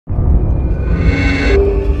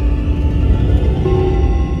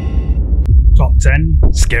10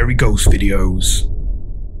 scary ghost videos.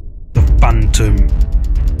 The Phantom.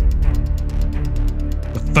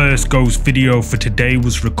 The first ghost video for today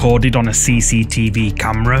was recorded on a CCTV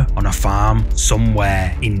camera on a farm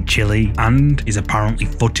somewhere in Chile and is apparently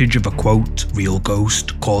footage of a quote real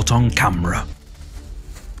ghost caught on camera.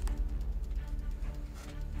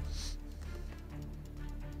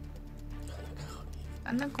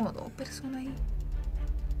 Andan como dos personas ahí.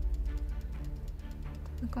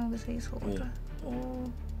 Como que se hizo otra.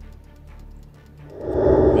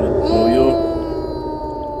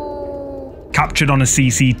 Captured on a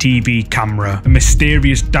CCTV camera, a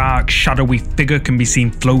mysterious dark shadowy figure can be seen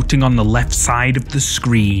floating on the left side of the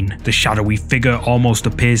screen. The shadowy figure almost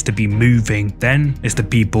appears to be moving, then as the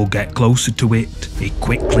people get closer to it, it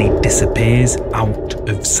quickly disappears out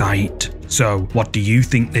of sight. So, what do you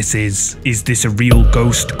think this is? Is this a real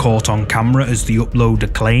ghost caught on camera as the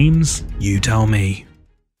uploader claims? You tell me.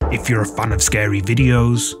 If you're a fan of scary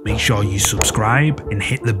videos, make sure you subscribe and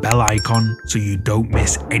hit the bell icon so you don't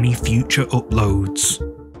miss any future uploads.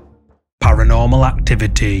 Paranormal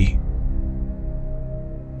activity.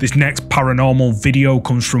 This next paranormal video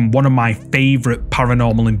comes from one of my favourite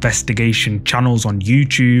paranormal investigation channels on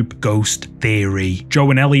YouTube, Ghost Theory. Joe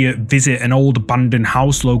and Elliot visit an old abandoned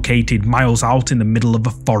house located miles out in the middle of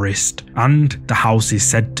a forest, and the house is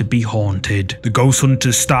said to be haunted. The ghost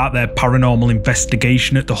hunters start their paranormal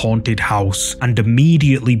investigation at the haunted house and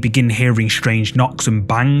immediately begin hearing strange knocks and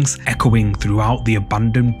bangs echoing throughout the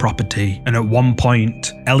abandoned property. And at one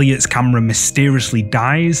point, Elliot's camera mysteriously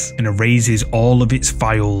dies and erases all of its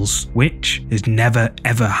files, which has never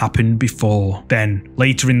ever happened before. Then,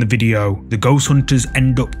 later in the video, the ghost hunters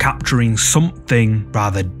end up capturing something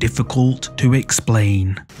rather difficult to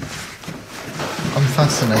explain. I'm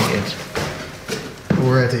fascinated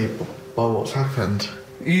already by what's happened.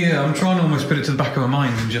 Yeah, I'm trying to almost put it to the back of my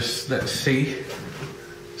mind and just let's see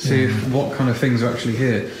if what kind of things are actually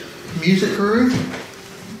here. Music room?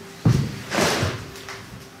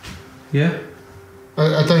 Yeah?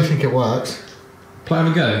 I don't think it works. Have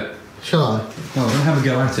a go. Shall I? Well, then have a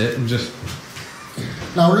go at it and just...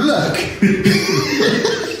 Now look!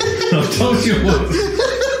 I've told you once.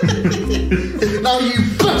 Now you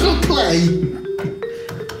better play!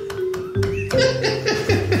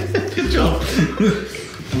 Good job.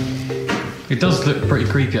 It does look pretty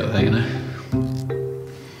creepy up there, you know.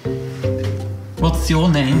 What's your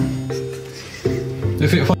name?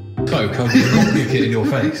 If it spoke, I'd just nuke it in your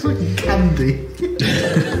face. Like candy.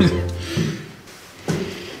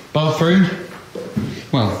 Bathroom?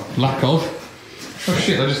 Well, lack of. Oh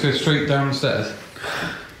shit, I just go straight downstairs.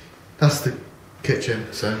 That's the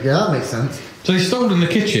kitchen, so yeah, that makes sense. So he's stolen the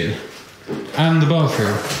kitchen and the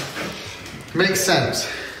bathroom. Makes sense.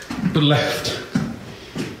 But left.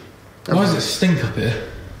 Why does it stink up here?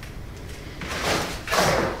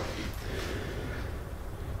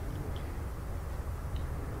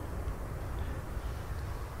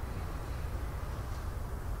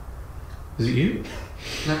 Is it you?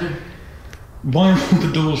 No. Why are all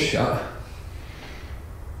the doors shut?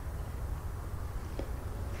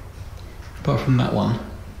 Apart from that one.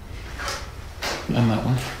 And that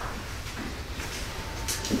one.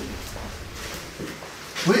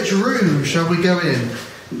 Which room shall we go in?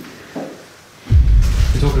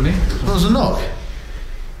 You talking to me? There was a knock.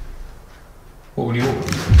 What would you walk?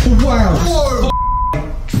 Oh, wow! Whoa!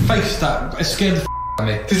 Face that. It scared the out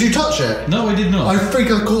of me. Did you touch it? No, I did not. I think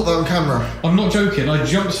I caught that on camera. I'm not joking, I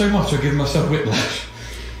jumped so much I give myself whiplash.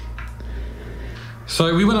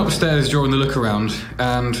 So we went upstairs during the look around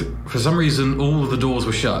and for some reason all of the doors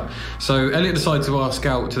were shut. So Elliot decided to ask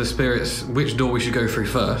out to the spirits which door we should go through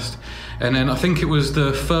first. And then I think it was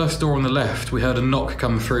the first door on the left, we heard a knock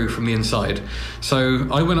come through from the inside. So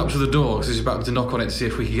I went up to the door because I was about to knock on it to see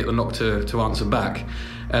if we could get the knock to answer back.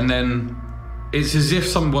 And then it's as if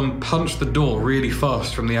someone punched the door really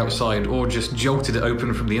fast from the outside or just jolted it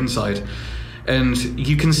open from the inside. And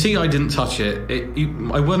you can see I didn't touch it.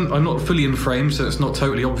 I'm not fully in frame, so it's not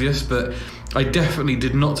totally obvious, but I definitely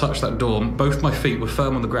did not touch that door. Both my feet were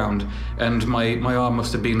firm on the ground, and my arm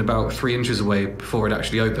must have been about 3 inches away before it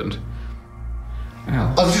actually opened.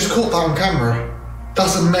 Ow. I've just caught that on camera.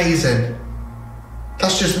 That's amazing.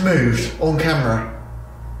 That's just moved on camera.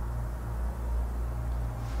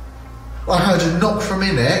 I heard a knock from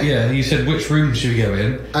in it. Yeah, you said which room should we go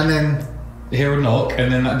in? And then... Hear a knock,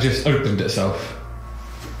 and then that just opened itself.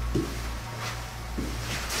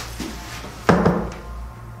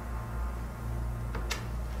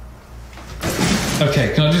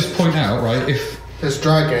 Okay, can I just point out, right, if... There's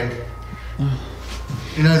dragging.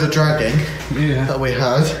 You know the dragging? Yeah. That we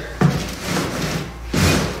heard?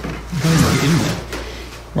 How did I get in there?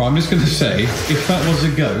 Right, I'm just going to say, if that was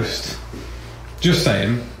a ghost, just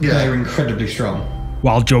saying, they're incredibly strong.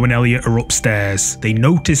 While Joe and Elliot are upstairs, they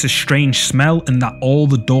notice a strange smell and that all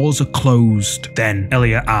the doors are closed. Then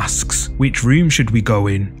Elliot asks, which room should we go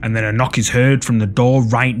in? And then a knock is heard from the door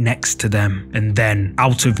right next to them. And then,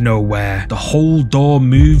 out of nowhere, the whole door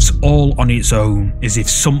moves all on its own, as if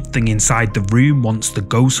something inside the room wants the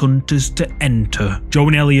ghost hunters to enter. Joe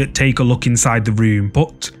and Elliot take a look inside the room,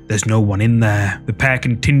 but there's no one in there. The pair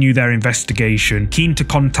continue their investigation, keen to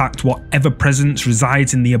contact whatever presence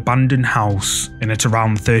resides in the abandoned house. And at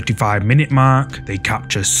around the 35-minute mark, they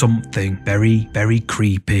capture something very, very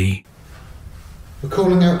creepy. We're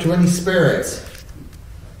calling out to any spirits.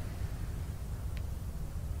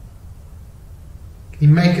 Can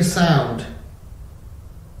you make a sound?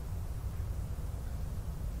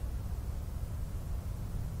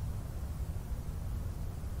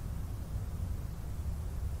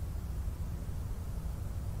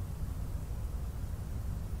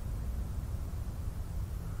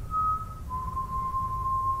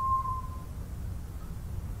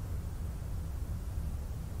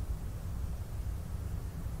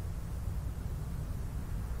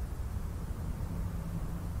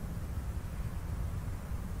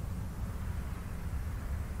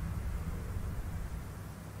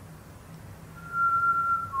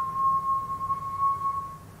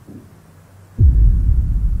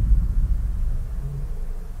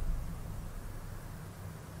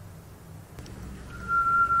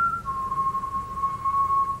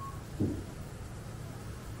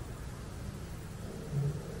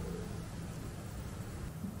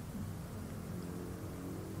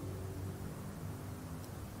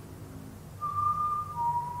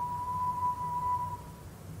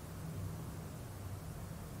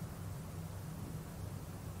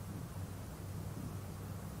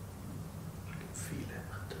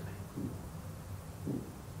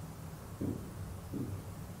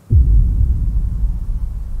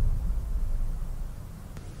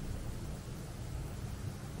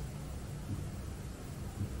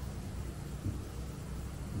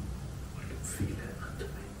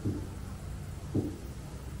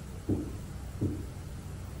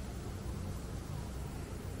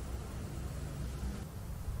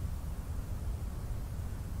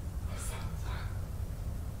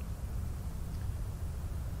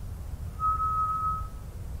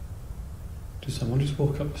 Did someone just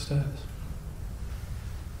walk up the stairs?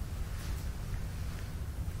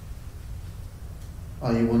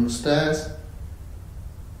 Are you on the stairs?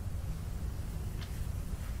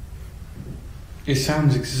 It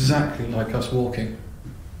sounds exactly like us walking.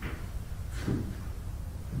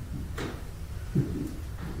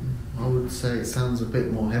 I would say it sounds a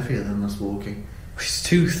bit more heavier than us walking. It's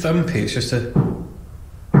too thumpy, it's just a...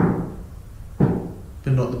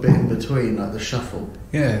 But not the bit in between, like the shuffle.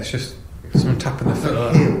 Yeah, it's just someone tapping their foot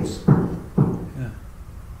Like like heels. Yeah.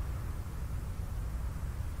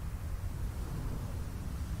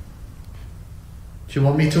 Do you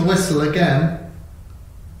want me to whistle again?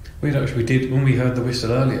 Weird actually, we did when we heard the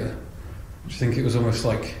whistle earlier. I just think it was almost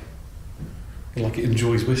like it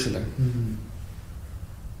enjoys whistling. Mm.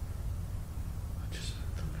 I just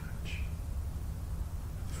heard the latch.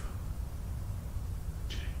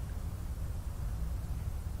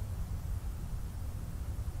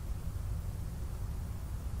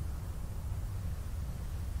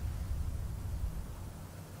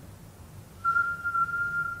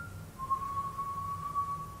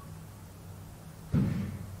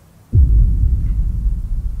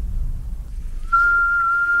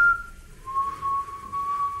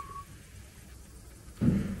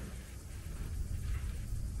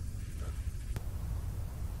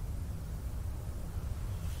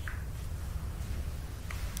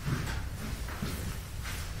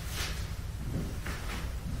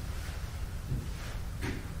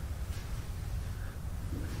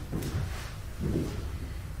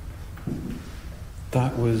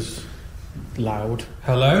 That was loud.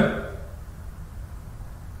 Hello?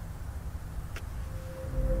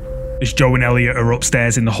 As Joe and Elliot are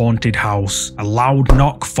upstairs in the haunted house, a loud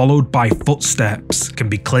knock followed by footsteps can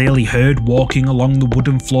be clearly heard walking along the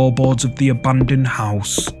wooden floorboards of the abandoned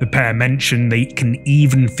house. The pair mention they can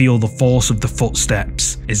even feel the force of the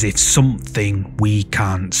footsteps, as if something we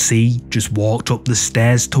can't see just walked up the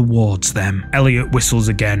stairs towards them. Elliot whistles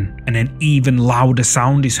again, and an even louder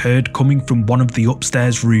sound is heard coming from one of the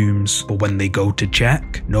upstairs rooms, but when they go to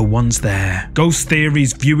check, no one's there. Ghost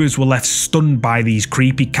Theory's viewers were left stunned by these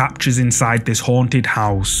creepy captures creatures inside this haunted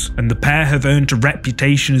house, and the pair have earned a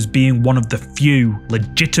reputation as being one of the few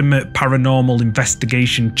legitimate paranormal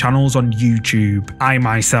investigation channels on YouTube. I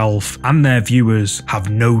myself and their viewers have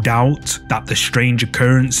no doubt that the strange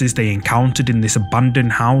occurrences they encountered in this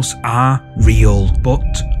abandoned house are real. But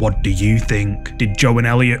what do you think? Did Joe and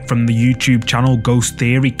Elliot from the YouTube channel Ghost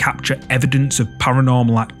Theory capture evidence of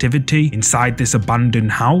paranormal activity inside this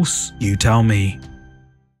abandoned house? You tell me.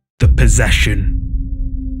 The possession.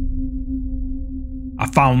 I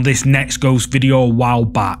found this next ghost video a while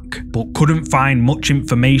back, but couldn't find much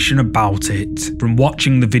information about it. From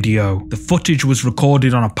watching the video, the footage was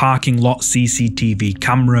recorded on a parking lot CCTV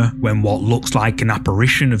camera when what looks like an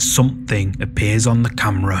apparition of something appears on the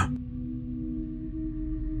camera.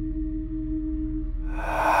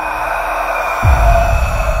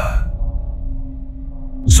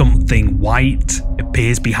 Something white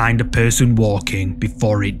appears behind a person walking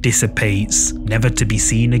before it dissipates, never to be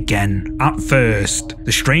seen again. At first,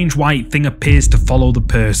 the strange white thing appears to follow the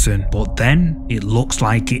person, but then it looks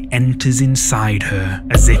like it enters inside her,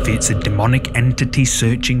 as if it's a demonic entity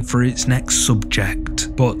searching for its next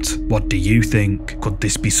subject. But what do you think? Could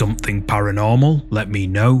this be something paranormal? Let me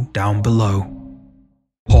know down below.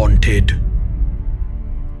 Haunted.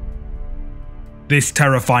 This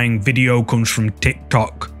terrifying video comes from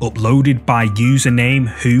TikTok, uploaded by username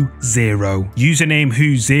Who0. Username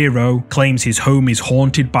Who0 claims his home is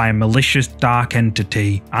haunted by a malicious dark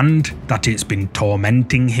entity and that it's been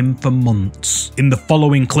tormenting him for months. In the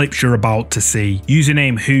following clips you're about to see,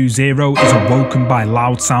 username Who0 is awoken by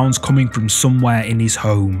loud sounds coming from somewhere in his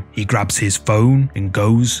home. He grabs his phone and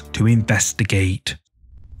goes to investigate.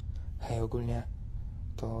 Hej, ogólnie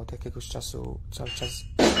to od jakiegoś czasu cały czas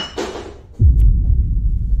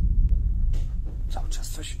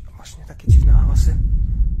coś, właśnie takie dziwne hałasy.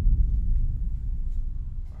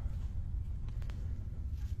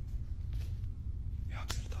 Ja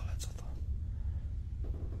pierdolę, co to?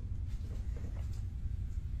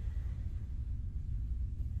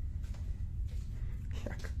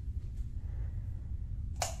 Jak?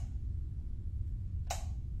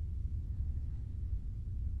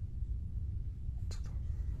 Co to?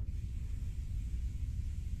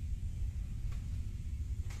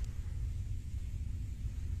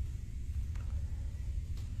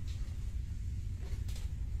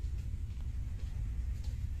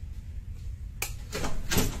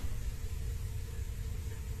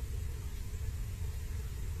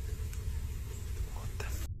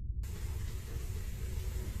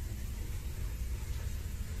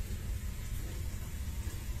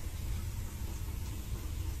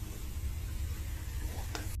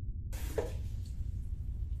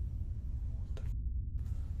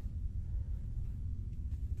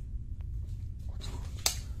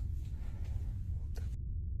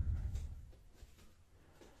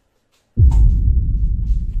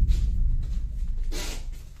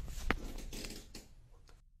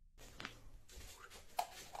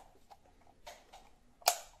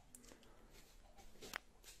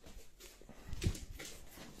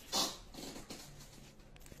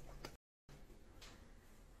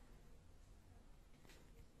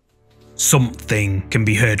 Something can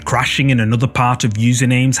be heard crashing in another part of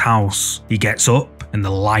username's house. He gets up and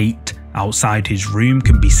the light outside his room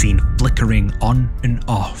can be seen flickering on and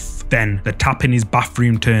off. Then the tap in his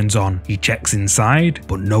bathroom turns on. He checks inside,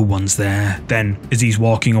 but no one's there. Then, as he's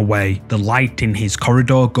walking away, the light in his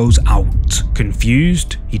corridor goes out.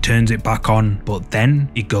 Confused, he turns it back on, but then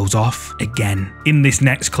it goes off again. In this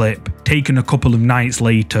next clip, taken a couple of nights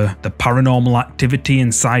later, the paranormal activity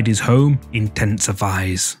inside his home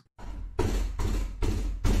intensifies.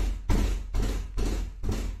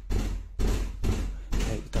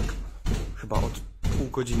 Hej, tak chyba od pół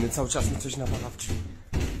godziny cały czas mi coś nawala w drzwi.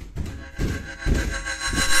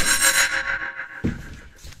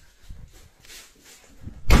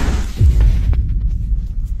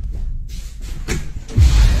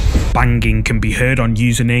 Banging can be heard on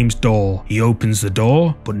username's door. He opens the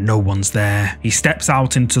door, but no one's there. He steps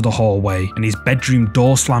out into the hallway and his bedroom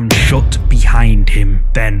door slams shut behind him.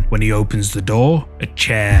 Then, when he opens the door, a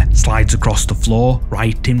chair slides across the floor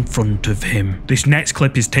right in front of him. This next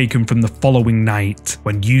clip is taken from the following night.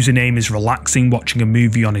 When username is relaxing watching a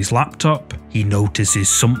movie on his laptop, he notices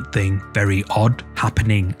something very odd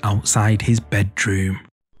happening outside his bedroom.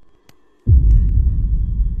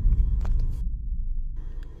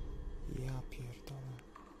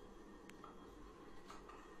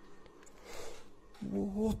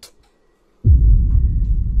 What?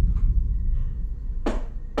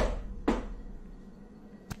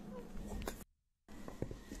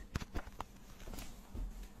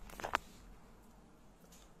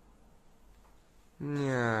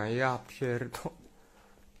 Nie, Ja pierdolę.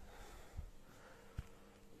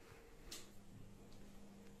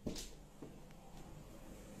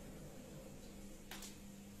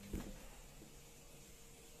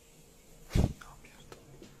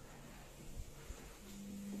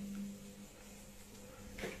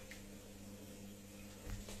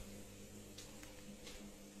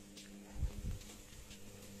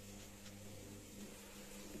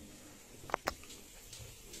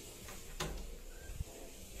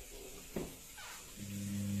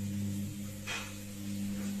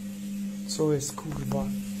 Co jest kurwa?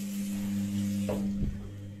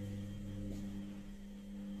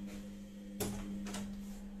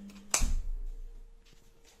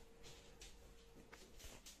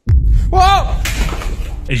 Whoa!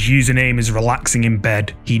 As Username is relaxing in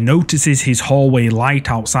bed, he notices his hallway light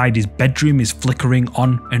outside his bedroom is flickering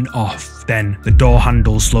on and off. Then the door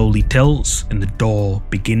handle slowly tilts and the door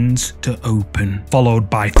begins to open, followed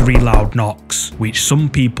by 3 loud knocks, which some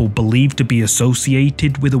people believe to be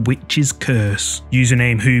associated with a witch's curse.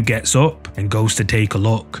 Username Who gets up and goes to take a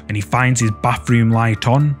look, and he finds his bathroom light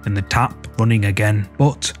on and the tap running again.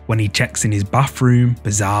 But when he checks in his bathroom,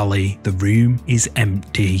 bizarrely, the room is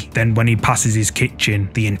empty. Then when he passes his kitchen,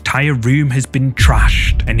 the entire room has been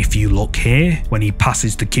trashed. And if you look here, when he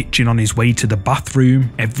passes the kitchen on his way to the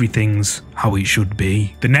bathroom, everything's how it should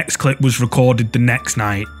be. The next clip was recorded the next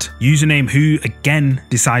night. Username Who again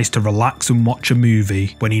decides to relax and watch a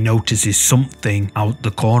movie when he notices something out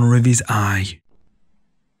the corner of his eye.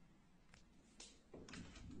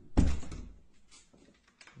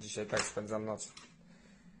 Dzisiaj tak spędzam noc.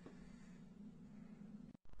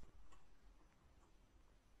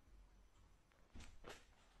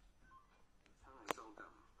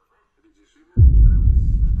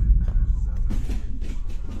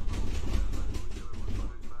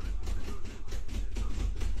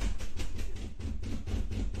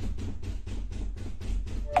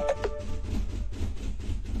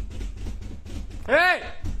 Hey!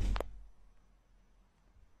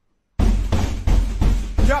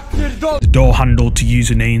 The door handle to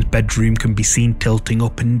Username's bedroom can be seen tilting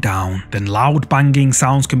up and down. Then loud banging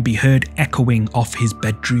sounds can be heard echoing off his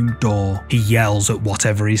bedroom door. He yells at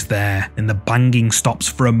whatever is there, and the banging stops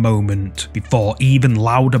for a moment before even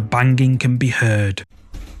louder banging can be heard.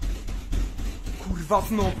 Kurwa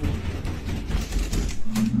znowu.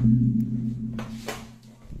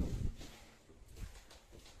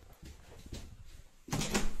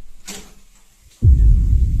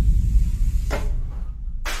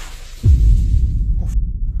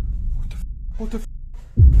 What the f?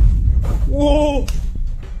 Whoa!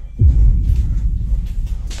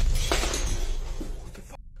 What the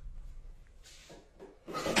fuck?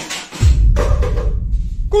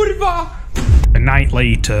 Kurwa! A night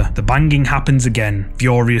later, the banging happens again.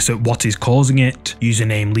 Furious at what is causing it,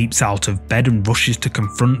 Username leaps out of bed and rushes to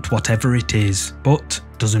confront whatever it is, but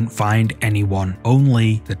doesn't find anyone,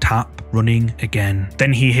 only the tap running again.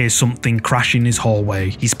 Then he hears something crash in his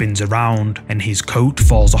hallway. He spins around and his coat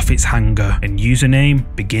falls off its hanger, and Username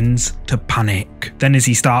begins to panic. Then as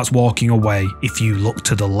he starts walking away, if you look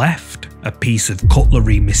to the left, a piece of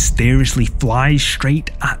cutlery mysteriously flies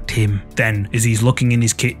straight at him. Then, as he's looking in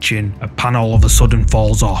his kitchen, a pan all of a sudden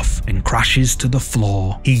falls off and crashes to the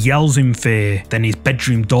floor. He yells in fear, then his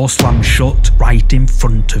bedroom door slams shut right in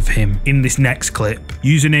front of him. In this next clip,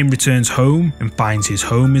 Username returns home and finds his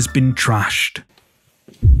home has been trashed.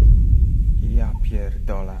 Ja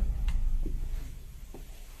pierdolę.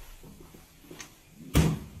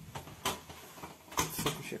 Co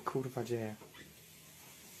tu się kurwa dzieje?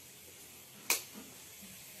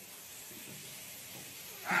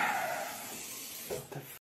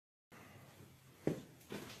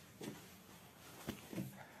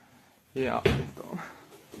 Ja pierdolę.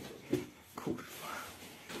 Kurwa.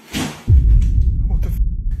 What the f...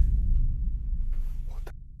 What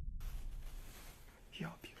the...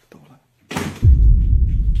 Ja pierdolę.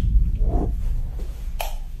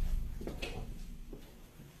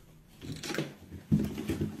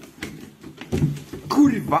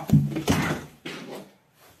 Kurwa.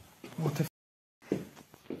 What the f...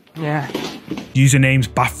 Nie. Username's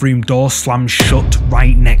bathroom door slams shut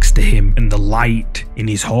right next to him, and the light in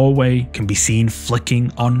his hallway can be seen flicking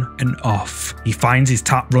on and off. He finds his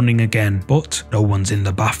tap running again, but no one's in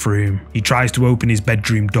the bathroom. He tries to open his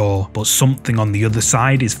bedroom door, but something on the other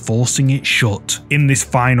side is forcing it shut. In this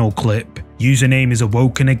final clip, Username is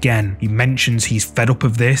awoken again. He mentions he's fed up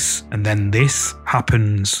of this, and then this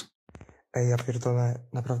happens. Ej, ja pierdolę,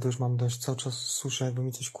 naprawdę już mam dość. Cały czas słyszę, jakby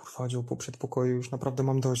mi coś kurwa działo po przedpokoju. Już naprawdę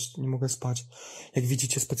mam dość, nie mogę spać. Jak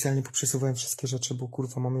widzicie, specjalnie poprzesuwałem wszystkie rzeczy, bo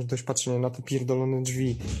kurwa mam już dość patrzenia na te pierdolone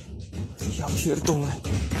drzwi. Ja pierdolę.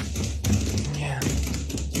 Nie.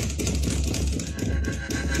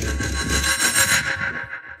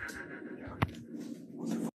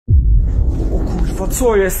 O kurwa,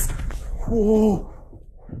 co jest? O!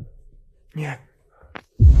 Nie.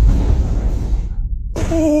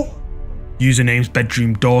 O! Username's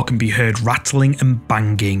bedroom door can be heard rattling and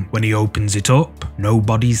banging. When he opens it up,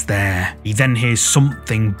 nobody's there. He then hears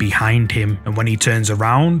something behind him, and when he turns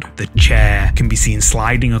around, the chair can be seen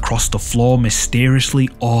sliding across the floor mysteriously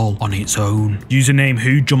all on its own. Username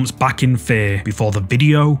Who jumps back in fear before the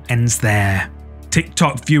video ends there.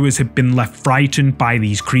 TikTok viewers have been left frightened by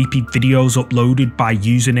these creepy videos uploaded by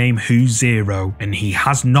username Who0, and he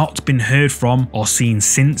has not been heard from or seen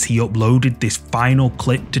since he uploaded this final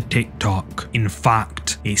clip to TikTok. In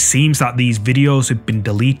fact, it seems that these videos have been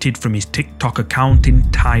deleted from his TikTok account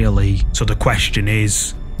entirely. So the question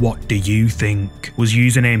is, what do you think? Was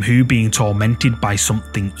username Who being tormented by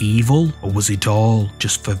something evil, or was it all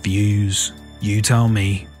just for views? You tell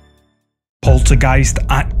me. Poltergeist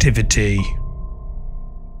activity.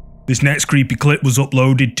 This next creepy clip was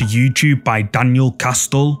uploaded to YouTube by Daniel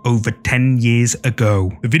Castle over 10 years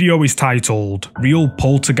ago. The video is titled Real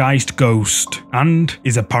Poltergeist Ghost and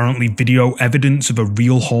is apparently video evidence of a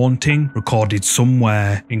real haunting recorded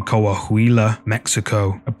somewhere in Coahuila,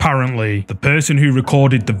 Mexico. Apparently, the person who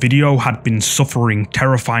recorded the video had been suffering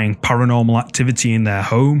terrifying paranormal activity in their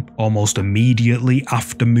home almost immediately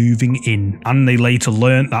after moving in, and they later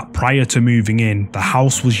learnt that prior to moving in, the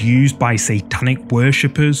house was used by satanic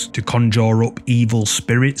worshippers to conjure up evil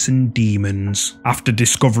spirits and demons. After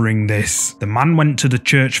discovering this, the man went to the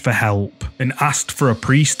church for help and asked for a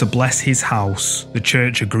priest to bless his house. The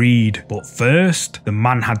church agreed, but first, the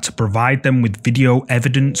man had to provide them with video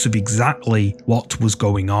evidence of exactly what was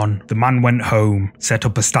going on. The man went home, set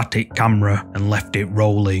up a static camera and left it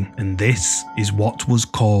rolling, and this is what was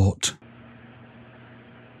caught.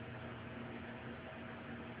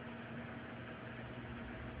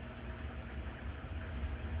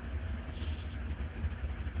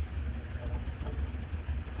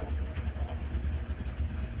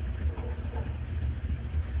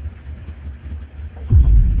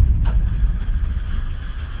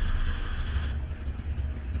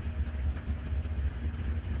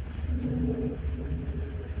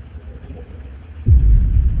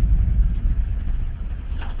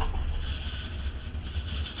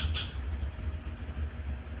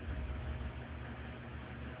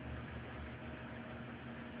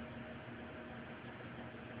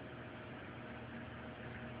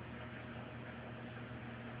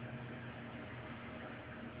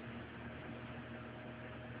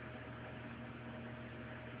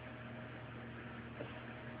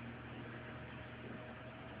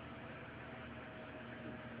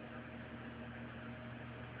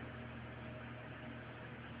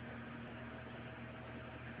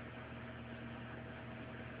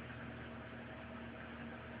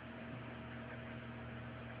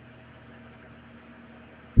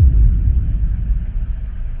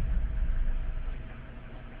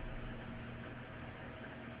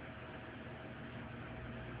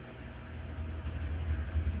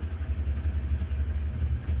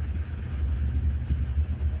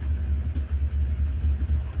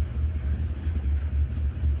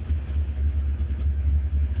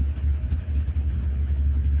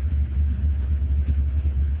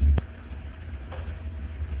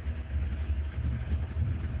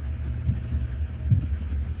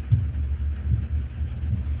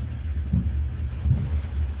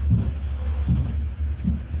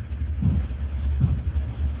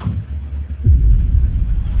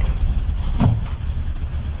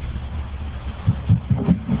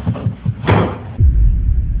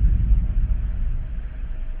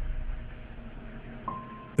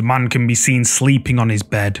 The man can be seen sleeping on his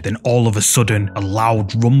bed, then all of a sudden, a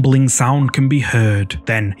loud rumbling sound can be heard.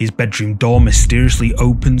 Then his bedroom door mysteriously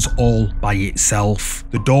opens all by itself.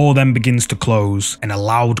 The door then begins to close, and a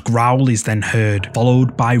loud growl is then heard,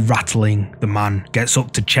 followed by rattling. The man gets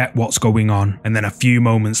up to check what's going on, and then a few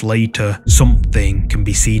moments later, something can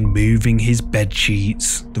be seen moving his bed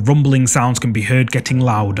sheets. The rumbling sounds can be heard getting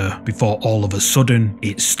louder, before all of a sudden,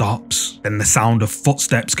 it stops. Then the sound of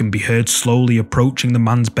footsteps can be heard slowly approaching the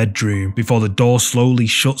man's bedroom, before the door slowly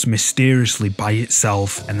shuts mysteriously by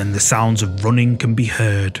itself, and then the sounds of running can be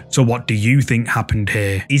heard. So what do you think happened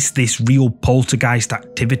here? Is this real poltergeist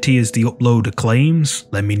activity as the uploader claims?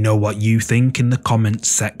 Let me know what you think in the comments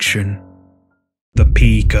section. The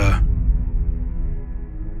Peeker.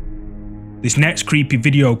 This next creepy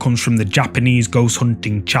video comes from the Japanese ghost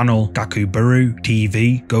hunting channel Gakuburu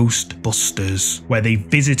TV Ghostbusters, where they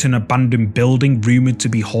visit an abandoned building rumoured to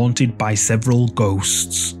be haunted by several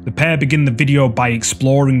ghosts. The pair begin the video by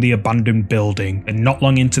exploring the abandoned building, and not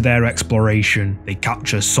long into their exploration, they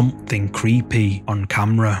capture something creepy on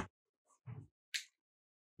camera.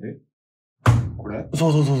 これそ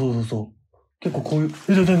うそうそうそうそう。結構こういう、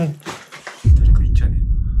誰かいっちゃね。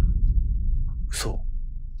嘘。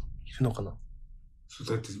いるのかな。そう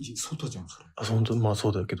だって外じゃんそれ。あ、本当まあそ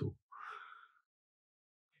うだけど。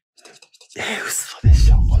嘘で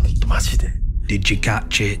しょ。マジで。Did you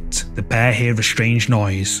catch it? The pair hear a strange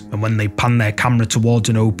noise, and when they pan their camera towards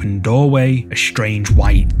an open doorway, a strange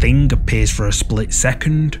white thing appears for a split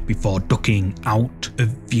second before ducking out of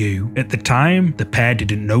view. At the time, the pair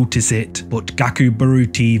didn't notice it, but Gakuburu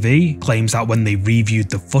TV claims that when they reviewed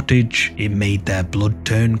the footage, it made their blood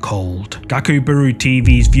turn cold. Gakuburu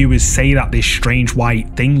TV's viewers say that this strange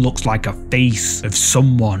white thing looks like a face of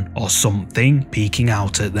someone or something peeking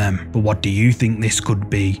out at them. But what do you think this could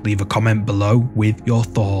be? Leave a comment below with your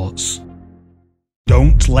thoughts.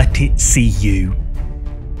 Don't let it see you.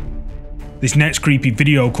 This next creepy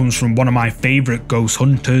video comes from one of my favourite ghost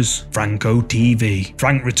hunters, Franco TV.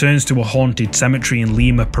 Frank returns to a haunted cemetery in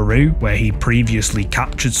Lima, Peru, where he previously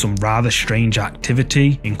captured some rather strange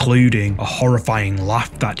activity, including a horrifying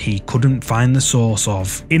laugh that he couldn't find the source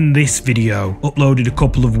of. In this video, uploaded a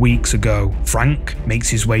couple of weeks ago, Frank makes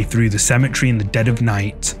his way through the cemetery in the dead of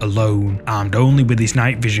night, alone, armed only with his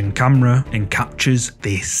night vision camera, and captures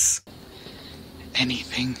this.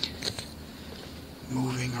 Anything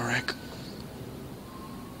moving or echoing.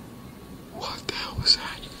 What the hell was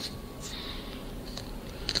that?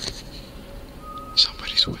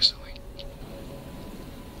 Somebody's whistling.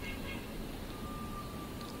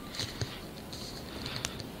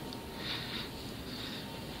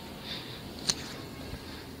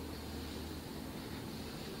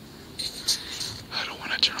 I don't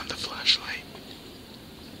want to turn on the flashlight.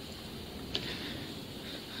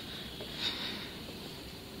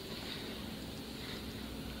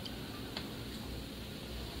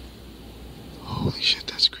 Holy shit,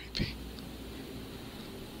 that's creepy.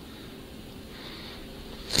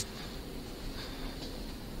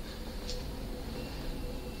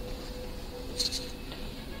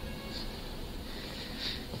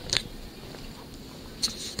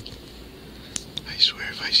 I swear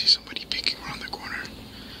if I see somebody peeking around the corner,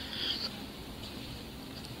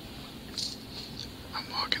 I'm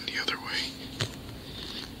walking the other way.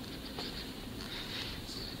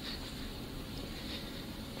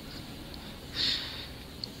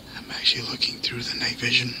 I'm actually looking through the night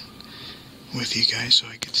vision with you guys so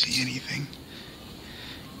I could see anything.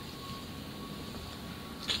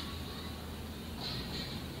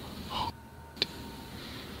 Oh,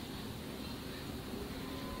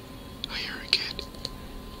 I hear a kid.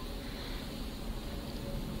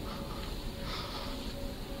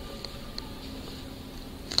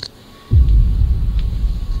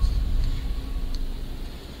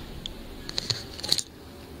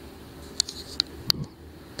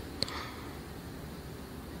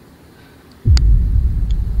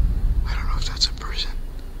 I don't know if that's a person.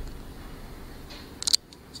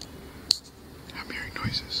 I'm hearing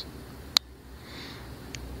noises.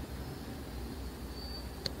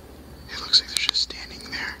 It looks like they're just standing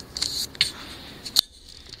there.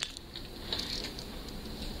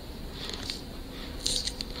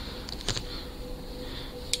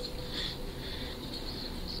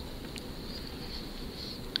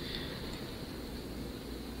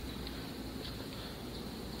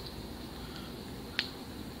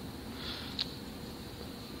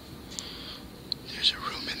 There's a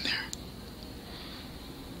room in there.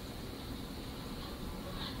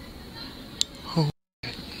 Oh.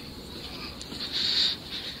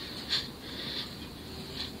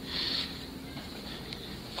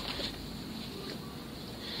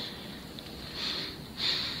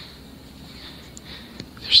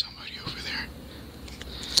 There's somebody over there.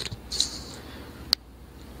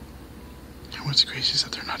 And what's crazy is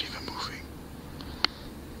that they're not even moving.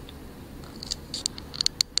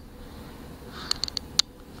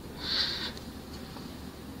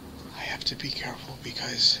 I have to be careful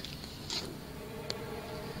because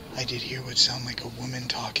I did hear what sounded like a woman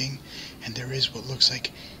talking, and there is what looks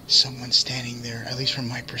like someone standing there. At least from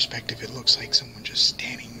my perspective, it looks like someone just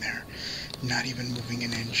standing there, not even moving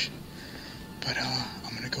an inch. But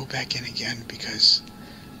I'm gonna go back in again because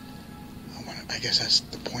I guess that's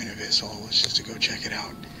the point of it, so it's just to go check it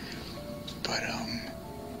out. But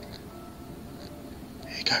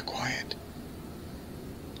it got quiet.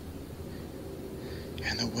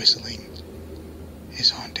 And the whistling is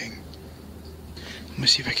haunting. gonna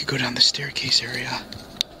see if I could go down the staircase area.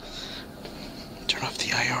 Turn off the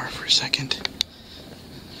IR for a second.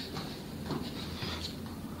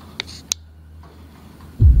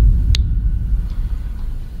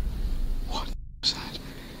 What was that?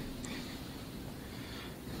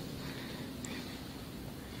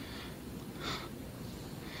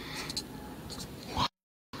 What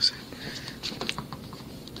was it?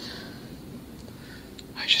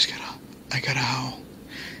 I got a howl,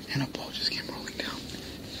 and a ball just came rolling down.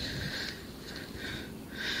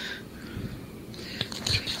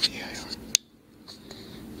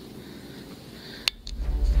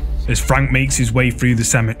 As Frank makes his way through the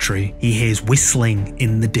cemetery, he hears whistling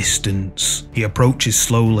in the distance. He approaches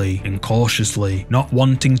slowly and cautiously, not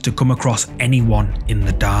wanting to come across anyone in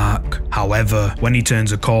the dark. However, when he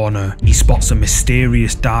turns a corner, he spots a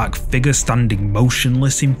mysterious dark figure standing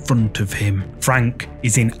motionless in front of him. Frank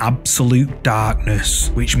is in absolute darkness,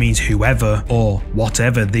 which means whoever or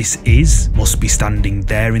whatever this is must be standing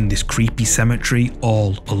there in this creepy cemetery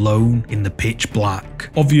all alone in the pitch black.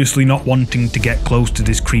 Obviously not wanting to get close to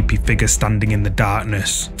this creepy figure standing in the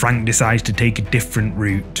darkness, Frank decides to take a different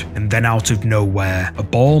route, and then out of nowhere, a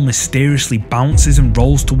ball mysteriously bounces and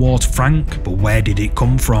rolls towards Frank, but where did it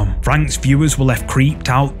come from? Frank's viewers were left creeped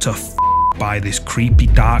out to by this creepy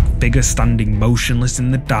dark figure standing motionless in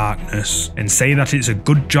the darkness, and say that it's a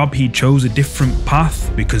good job he chose a different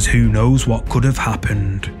path, because who knows what could have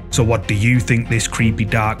happened. So what do you think this creepy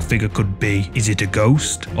dark figure could be? Is it a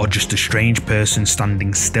ghost, or just a strange person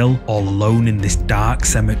standing still all alone in this dark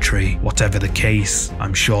cemetery? Whatever the case,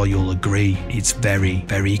 I'm sure you'll agree it's very,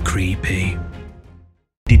 very creepy.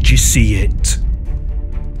 Did you see it?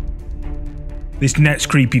 This next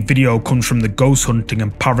creepy video comes from the ghost hunting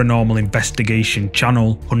and paranormal investigation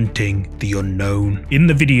channel Hunting the Unknown. In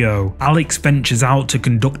the video, Alex ventures out to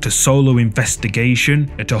conduct a solo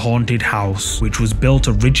investigation at a haunted house, which was built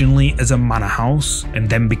originally as a manor house and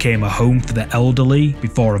then became a home for the elderly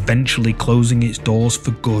before eventually closing its doors for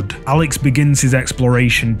good. Alex begins his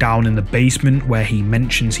exploration down in the basement, where he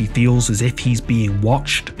mentions he feels as if he's being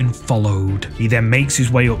watched and followed. He then makes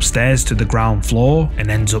his way upstairs to the ground floor and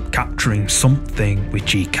ends up capturing something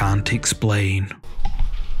which he can't explain.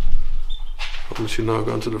 I'm actually now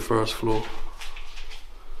going to the first floor.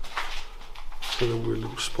 So a weird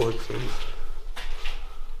little spike thing.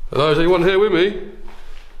 Hello, is anyone here with me?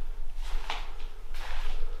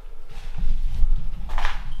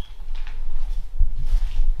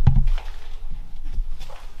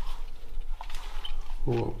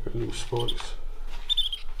 Oh, I'm getting little spikes.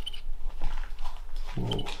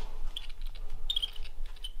 Whoa.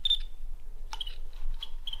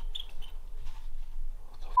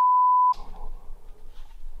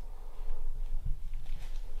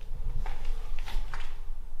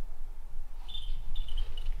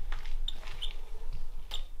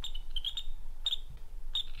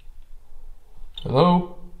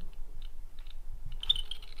 Hello?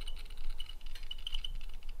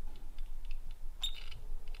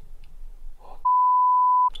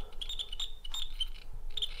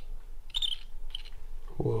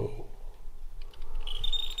 Whoa.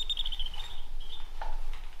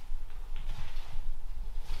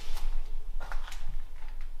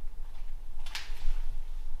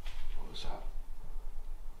 What was that?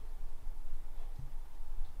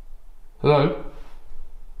 Hello?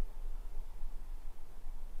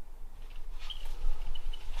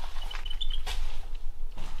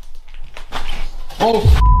 Oh,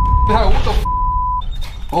 hell, what the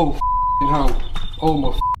oh, hell. Oh, my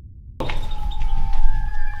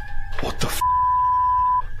what the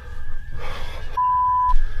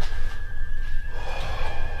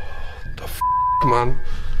the man?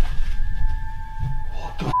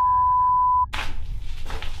 What the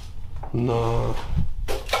Nah.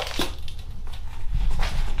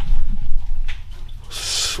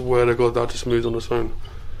 Swear to God, that just moved on its own.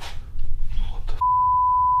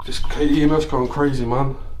 This EMF's going crazy,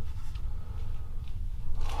 man.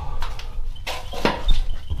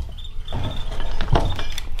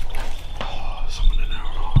 Oh, someone in there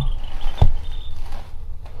or not?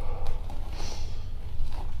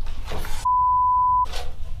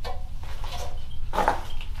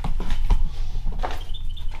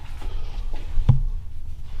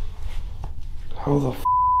 How the f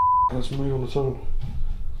has moved on its own?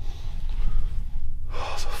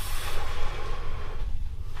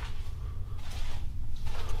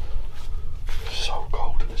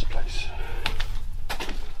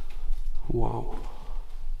 Wow.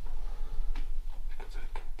 Because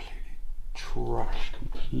they're completely trashed,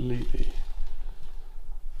 completely.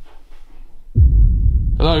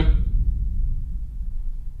 Hello?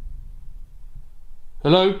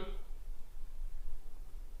 Hello?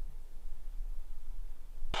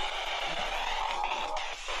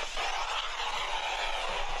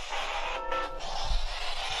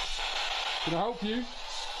 Can I help you?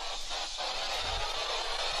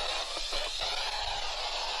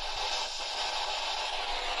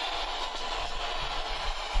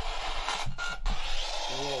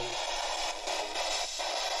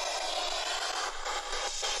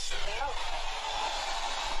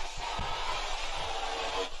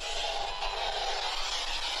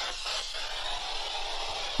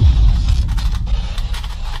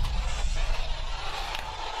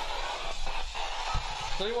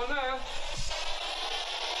 Is anyone there?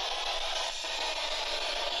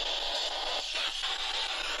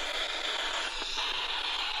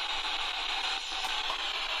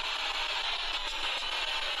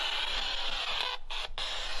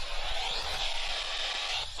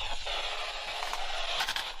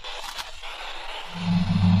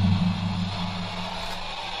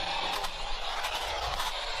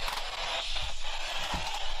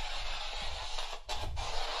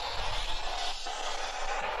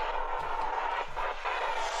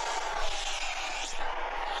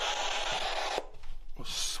 I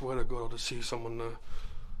swear to God, I just see someone there.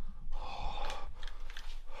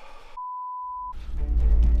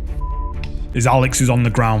 As Alex is on the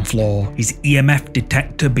ground floor, his EMF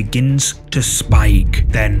detector begins to spike.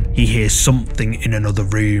 Then he hears something in another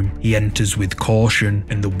room. He enters with caution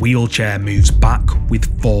and the wheelchair moves back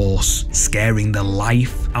with force, scaring the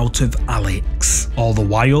life out of Alex. All the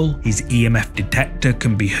while, his EMF detector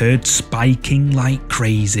can be heard spiking like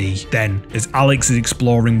crazy. Then, as Alex is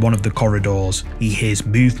exploring one of the corridors, he hears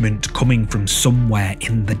movement coming from somewhere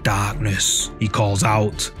in the darkness. He calls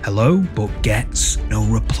out, "Hello?" but gets no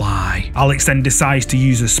reply. Alex then decides to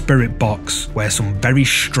use a spirit box, where some very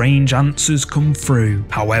strange answers come through.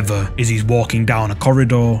 However, as he's walking down a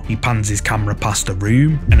corridor, he pans his camera past a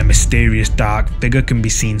room, and a mysterious dark figure can be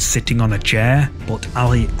seen sitting on a chair, but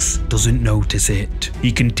Alex doesn't notice it.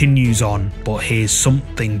 He continues on, but hears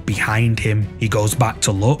something behind him. He goes back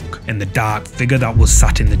to look, and the dark figure that was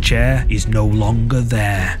sat in the chair is no longer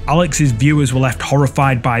there. Alex's viewers were left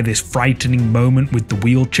horrified by this frightening moment with the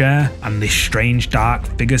wheelchair and this strange dark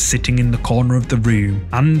figure sitting in the corner of the room,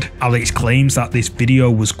 and Alex claims that this video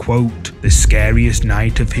was, quote, the scariest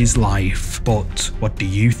night of his life. But what do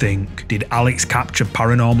you think? Did Alex capture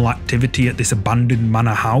paranormal activity at this abandoned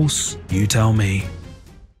manor house? You tell me.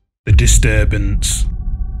 The disturbance.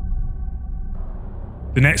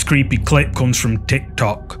 The next creepy clip comes from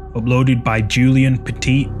TikTok, uploaded by Julian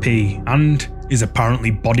Petit P, and is apparently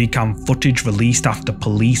body cam footage released after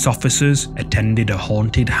police officers attended a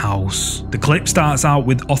haunted house. The clip starts out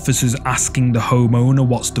with officers asking the homeowner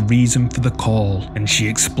what's the reason for the call, and she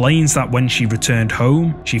explains that when she returned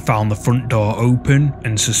home, she found the front door open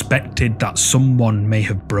and suspected that someone may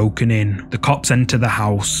have broken in. The cops enter the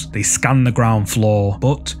house, they scan the ground floor,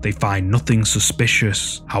 but they find nothing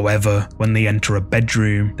suspicious. However, when they enter a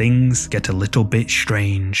bedroom, things get a little bit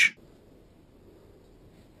strange.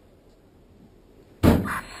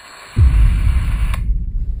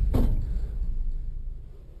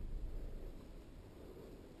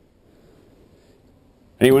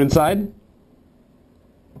 Anyone inside?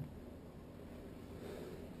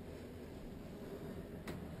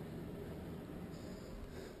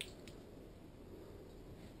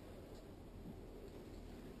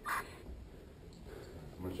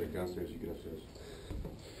 I'm gonna check downstairs, you get upstairs.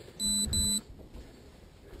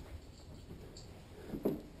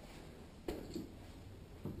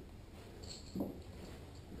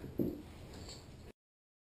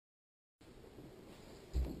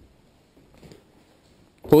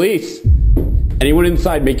 Police! Anyone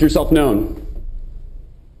inside, make yourself known.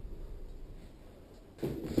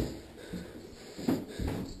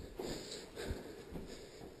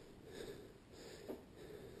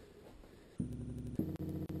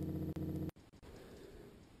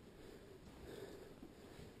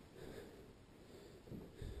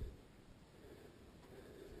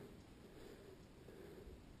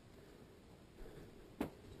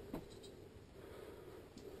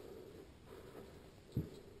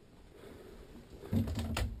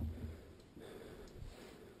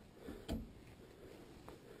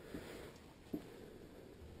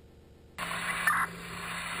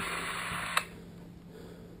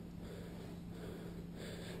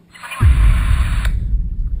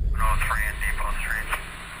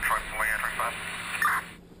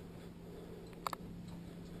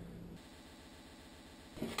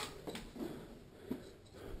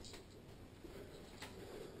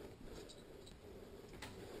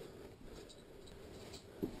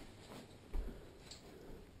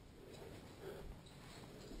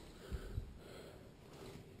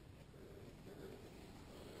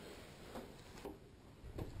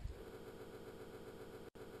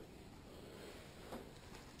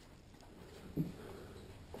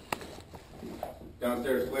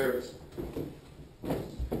 Downstairs clear.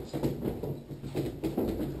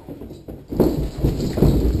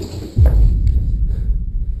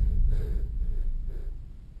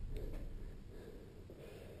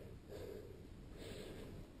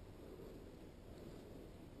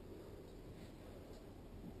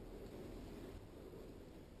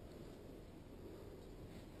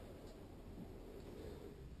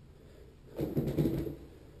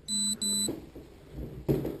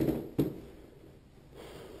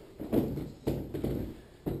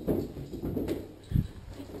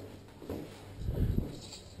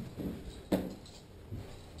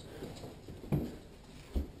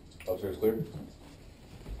 Upstairs clear?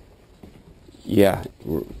 Yeah,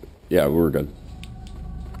 we're good.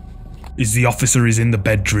 As the officer is in the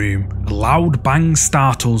bedroom, a loud bang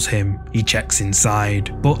startles him. He checks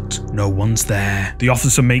inside, but no one's there. The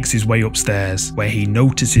officer makes his way upstairs, where he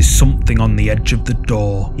notices something on the edge of the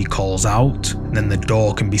door. He calls out, and then the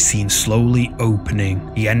door can be seen slowly opening.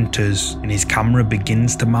 He enters, and his camera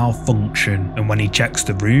begins to malfunction, and when he checks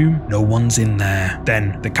the room, no one's in there.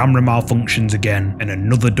 Then the camera malfunctions again, and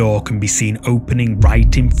another door can be seen opening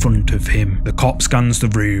right in front of him. The cop scans the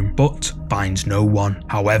room, but finds no one.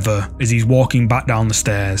 However, as he's walking back down the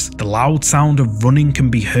stairs, the loud sound of running can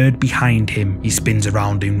be heard behind him. He spins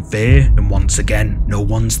around in fear, and once again, no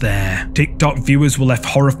one's there. TikTok viewers were left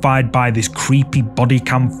horrified by this creepy body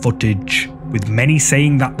cam footage, with many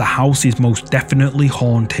saying that the house is most definitely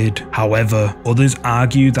haunted. However, others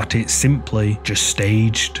argue that it's simply just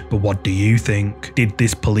staged. But what do you think? Did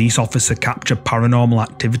this police officer capture paranormal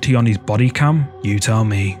activity on his body cam? You tell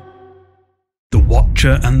me. The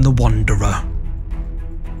Watcher and the Wanderer.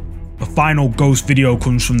 The final ghost video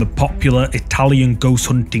comes from the popular Italian ghost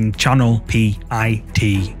hunting channel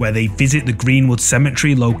PIT, where they visit the Greenwood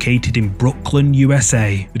Cemetery located in Brooklyn,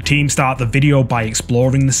 USA. The team start the video by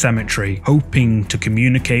exploring the cemetery, hoping to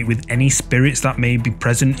communicate with any spirits that may be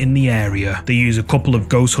present in the area. They use a couple of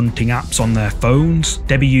ghost hunting apps on their phones.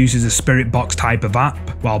 Debbie uses a spirit box type of app,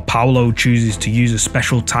 while Paolo chooses to use a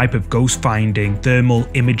special type of ghost finding thermal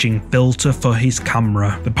imaging filter for his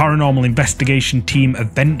camera. The paranormal investigation team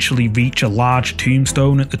eventually reach a large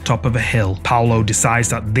tombstone at the top of a hill. Paolo decides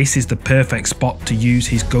that this is the perfect spot to use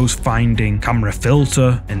his ghost finding camera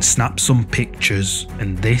filter and snap some pictures,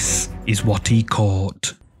 and this is what he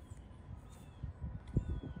caught.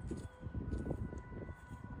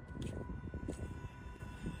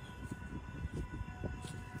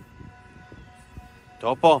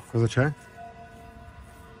 Topo? Cosa c'è?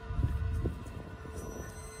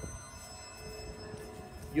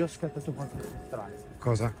 Io ho scattato qualcosa di strano.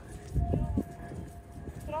 Cosa?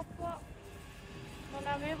 Purtroppo non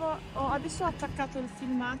avevo... adesso ho attaccato il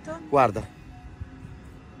filmato. Guarda.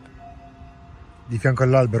 Di fianco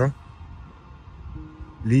all'albero?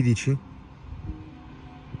 Lì dici?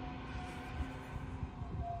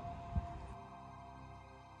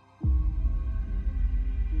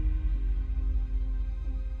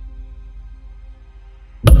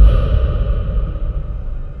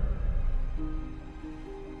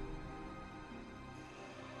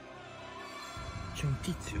 C'è un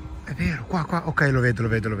tizio. È vero, qua, ok, lo vedo,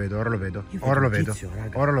 ora lo vedo. Ora lo vedo.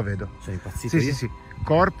 Ora lo vedo. Sono impazzito io? Sì.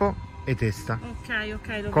 Corpo e testa. Ok, l'ho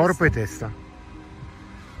visto. Corpo e testa.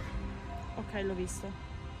 Ok, l'ho visto.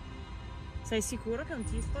 Sei sicuro che è un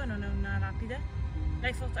tipo e non è una lapide?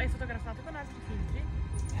 Hai fotografato con altri filtri?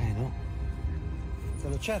 No. Te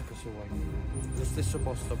lo cerco se vuoi. Lo stesso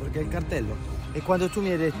posto, perché è il cartello. E quando tu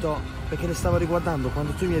mi hai detto, perché le stavo riguardando,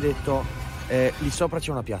 quando tu mi hai detto lì sopra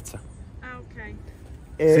c'è una piazza. Ah, ok.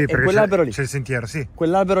 Sì, e quell'albero lì? C'è il sentiero, sì.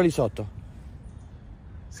 Quell'albero lì sotto?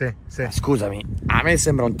 Sì. Scusami, a me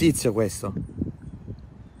sembra un tizio questo.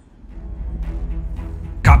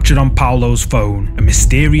 Captured on Paolo's phone, a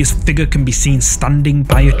mysterious figure can be seen standing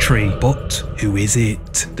by a tree, but who is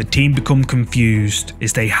it? The team become confused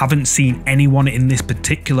as they haven't seen anyone in this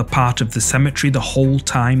particular part of the cemetery the whole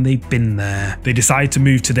time they've been there. They decide to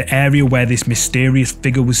move to the area where this mysterious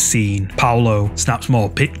figure was seen. Paolo snaps more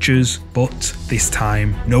pictures, but this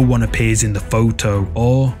time no one appears in the photo,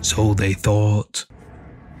 or so they thought.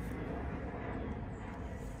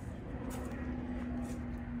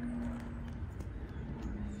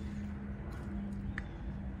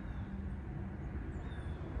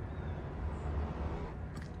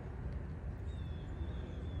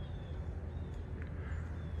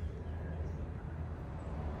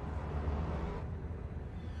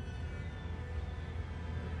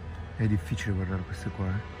 È difficile guardare queste qua,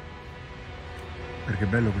 perché è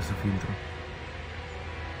bello questo filtro.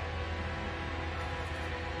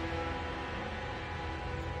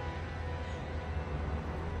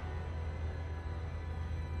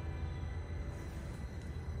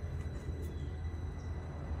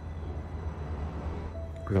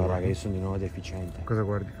 Cosa No, guardi? raga, io sono di nuovo deficiente. Cosa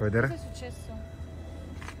guardi? Fai vedere? Cosa è successo?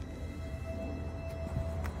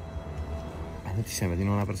 Non ti sembra di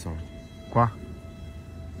nuovo una persona? Qua?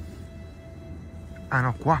 Ah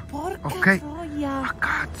no, qua. Porca Ok. troia! Ah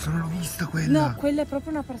cazzo, non l'ho vista quella. No, quella è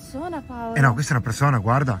proprio una persona, Paolo. No, questa è una persona,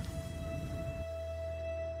 guarda.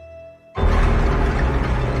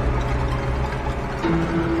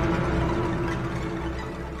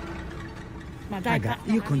 Ma dai, Raga,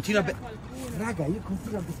 io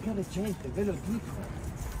continuo a beccare gente, ve lo dico.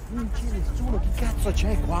 Non c'è nessuno, chi cazzo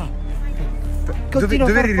c'è qua? Dove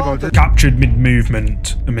eri rivolto? Captured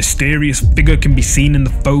mid-movement, a mysterious figure can be seen in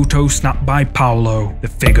the photo snapped by Paolo. The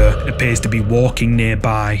figure appears to be walking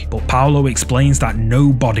nearby, but Paolo explains that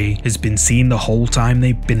nobody has been seen the whole time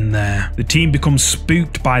they've been there. The team becomes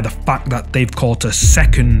spooked by the fact that they've caught a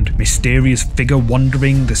second mysterious figure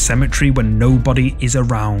wandering the cemetery when nobody is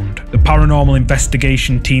around. The paranormal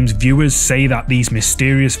investigation team's viewers say that these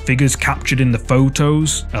mysterious figures captured in the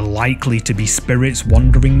photos are likely to be spirits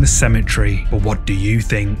wandering the cemetery. But what do you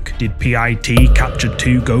think? Did PIT capture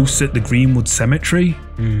 2 ghosts at the Greenwood Cemetery?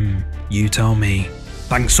 You tell me.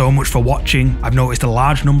 Thanks so much for watching. I've noticed a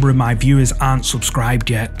large number of my viewers aren't subscribed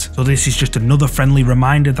yet, so this is just another friendly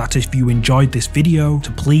reminder that if you enjoyed this video,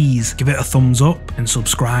 to please give it a thumbs up and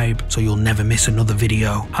subscribe so you'll never miss another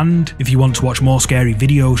video. And if you want to watch more scary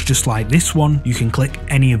videos just like this one, you can click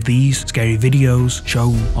any of these scary videos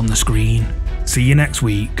shown on the screen. See you next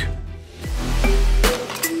week.